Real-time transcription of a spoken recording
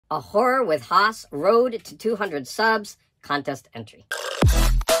a Horror with Hoss Road to 200 Subs contest entry.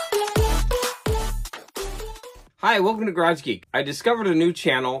 Hi, welcome to Garage Geek. I discovered a new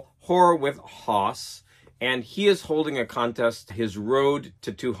channel, Horror with Hoss, and he is holding a contest, his road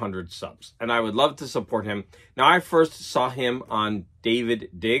to 200 subs, and I would love to support him. Now, I first saw him on David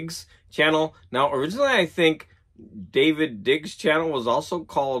Diggs' channel. Now, originally, I think David Diggs' channel was also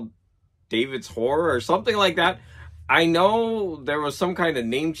called David's Horror or something like that. I know there was some kind of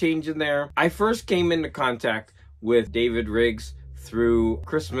name change in there. I first came into contact with David Riggs through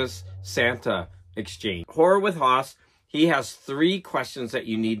Christmas Santa exchange. Horror with Hoss, he has 3 questions that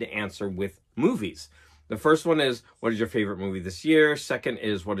you need to answer with movies. The first one is, what is your favorite movie this year? Second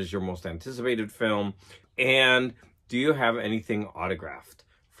is, what is your most anticipated film? And do you have anything autographed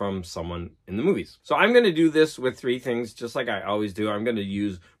from someone in the movies? So I'm going to do this with 3 things, just like I always do. I'm going to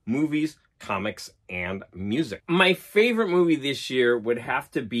use movies, comics, and music. My favorite movie this year would have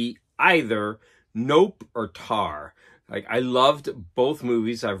to be either Nope or Tar. Like, I loved both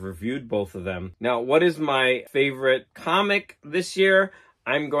movies. I've reviewed both of them. Now, what is my favorite comic this year?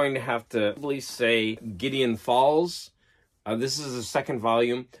 I'm going to have to probably say Gideon Falls. This is the 2nd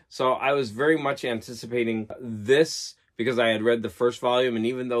volume. So I was very much anticipating this because I had read the first volume. And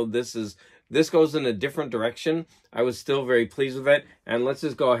even though this goes in a different direction, I was still very pleased with it. And let's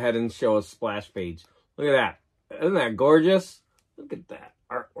just go ahead and show a splash page. Look at that. Isn't that gorgeous? Look at that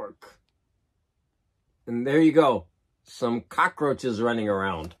artwork. And there you go. Some cockroaches running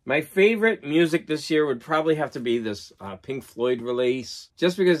around. My favorite music this year would probably have to be this Pink Floyd release.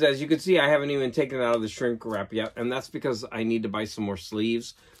 Just because, as you can see, I haven't even taken it out of the shrink wrap yet. And that's because I need to buy some more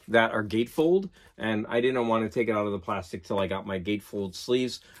sleeves that are gatefold. And I didn't want to take it out of the plastic till I got my gatefold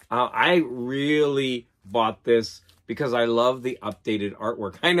sleeves. I really bought this because I love the updated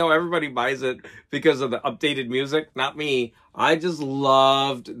artwork. I know everybody buys it because of the updated music. Not me. I just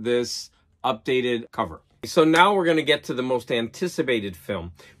loved this updated cover. So now we're going to get to the most anticipated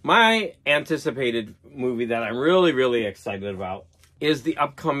film. My anticipated movie that I'm really, really excited about is the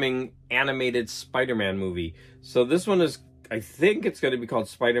upcoming animated Spider-Man movie. So this one is, I think it's going to be called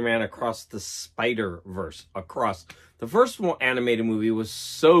Spider-Man Across the Spider-Verse. Across. The first one animated movie was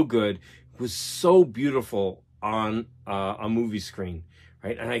so good. It was so beautiful on a movie screen,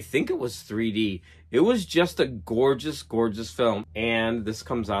 right? And I think it was 3D. It was just a gorgeous, gorgeous film. And this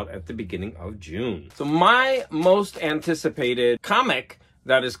comes out at the beginning of June. So my most anticipated comic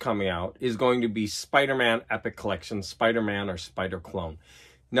that is coming out is going to be Spider-Man Epic Collection, Spider-Man or Spider-Clone.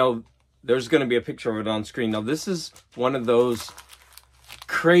 Now, there's going to be a picture of it on screen. Now, this is one of those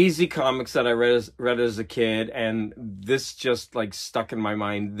crazy comics that I read as a kid. And this just like stuck in my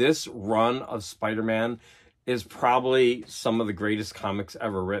mind. This run of Spider-Man is probably some of the greatest comics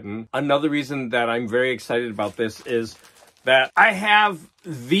ever written. Another reason that I'm very excited about this is that I have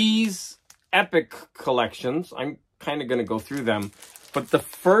these epic collections. I'm kind of going to go through them. But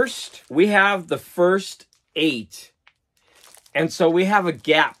we have the first 8. And so we have a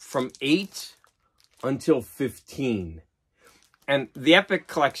gap from 8 until 15. And the epic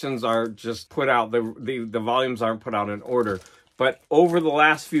collections are just put out, the volumes aren't put out in order. But over the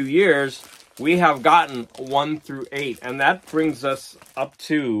last few years, we have gotten 1 through 8, and that brings us up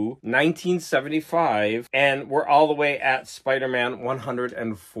to 1975, and we're all the way at Spider-Man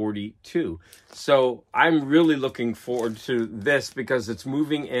 142. So I'm really looking forward to this because it's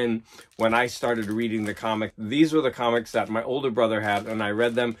moving in when I started reading the comic. These were the comics that my older brother had, and I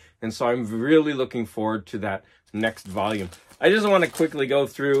read them, and so I'm really looking forward to that next volume. I just want to quickly go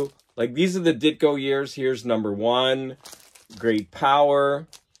through, like, these are the Ditko years. Here's number 1, Great Power.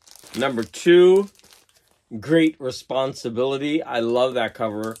 Number 2, Great Responsibility. I love that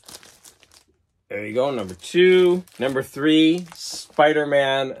cover. There you go, number 2. Number 3,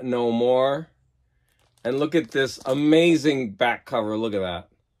 Spider-Man No More. And look at this amazing back cover. Look at that.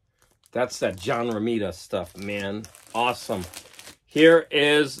 That's that John Romita stuff, man. Awesome. Here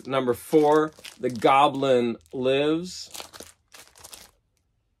is number 4, The Goblin Lives.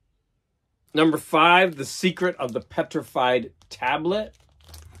 Number 5, The Secret of the Petrified Tablet.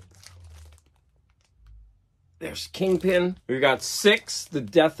 There's Kingpin. We got 6, The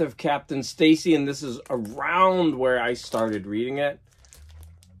Death of Captain Stacy, and this is around where I started reading it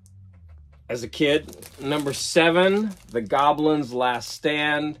as a kid. Number 7, The Goblin's Last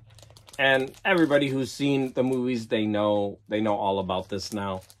Stand, and everybody who's seen the movies, they know all about this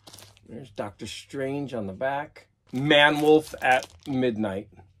now. There's Doctor Strange on the back. Man-Wolf at Midnight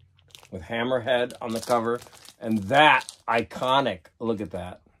with Hammerhead on the cover, and that iconic. Look at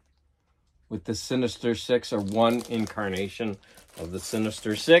that. With the Sinister Six, or one incarnation of the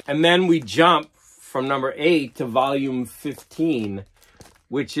Sinister Six. And then we jump from number 8 to volume 15.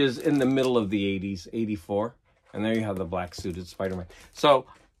 which is in the middle of the 80s, 84. And there you have the black suited Spider-Man. So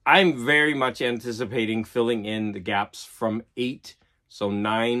I'm very much anticipating filling in the gaps from 8, so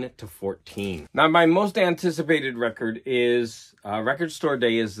 9 to 14. Now, my most anticipated record is Record Store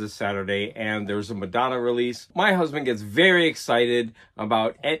Day is this Saturday, and there's a Madonna release. My husband gets very excited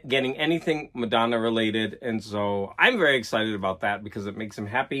about getting anything Madonna related, and so I'm very excited about that because it makes him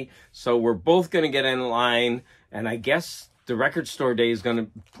happy. So we're both going to get in line, and I guess the Record Store Day is going to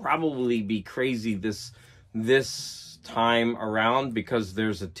probably be crazy this time around because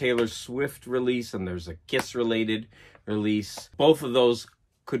there's a Taylor Swift release and there's a Kiss related release. Both of those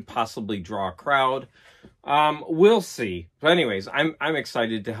could possibly draw a crowd. We'll see. But anyways, I'm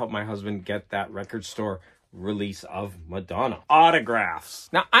excited to help my husband get that Record Store release of Madonna. Autographs.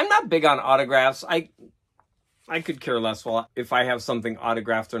 Now, I'm not big on autographs. I could care less if I have something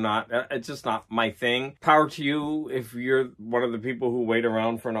autographed or not. It's just not my thing. Power to you if you're one of the people who wait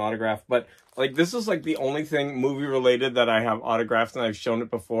around for an autograph. But like, this is like the only thing movie related that I have autographed, and I've shown it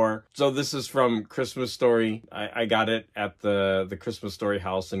before. So this is from Christmas Story. I got it at the Christmas Story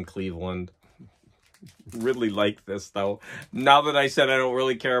house in Cleveland. Really like this though. Now that I said I don't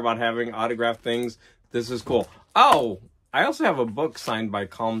really care about having autographed things, this is cool. Oh, I also have a book signed by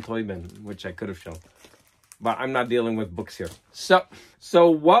Colm Toibin, which I could have shown. But I'm not dealing with books here. So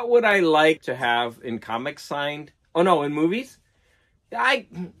what would I like to have in comics signed? Oh no, in movies? I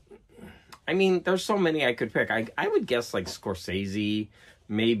mean, there's so many I could pick. I would guess like Scorsese,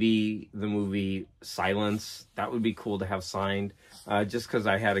 maybe the movie Silence. That would be cool to have signed, just because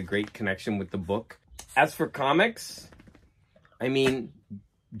I had a great connection with the book. As for comics, I mean,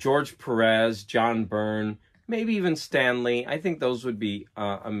 George Perez, John Byrne, maybe even Stanley. I think those would be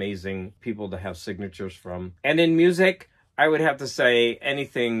amazing people to have signatures from. And in music, I would have to say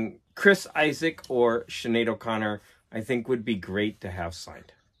anything Chris Isaak or Sinead O'Connor, I think would be great to have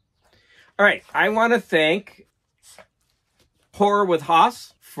signed. All right, I want to thank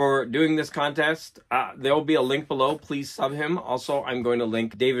HorrorWithHoss for doing this contest. There will be a link below. Please sub him. Also, I'm going to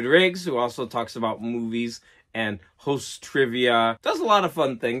link David Riggs, who also talks about movies and hosts trivia. Does a lot of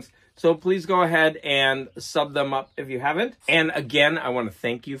fun things. So please go ahead and sub them up if you haven't. And again, I want to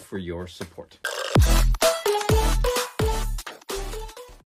thank you for your support.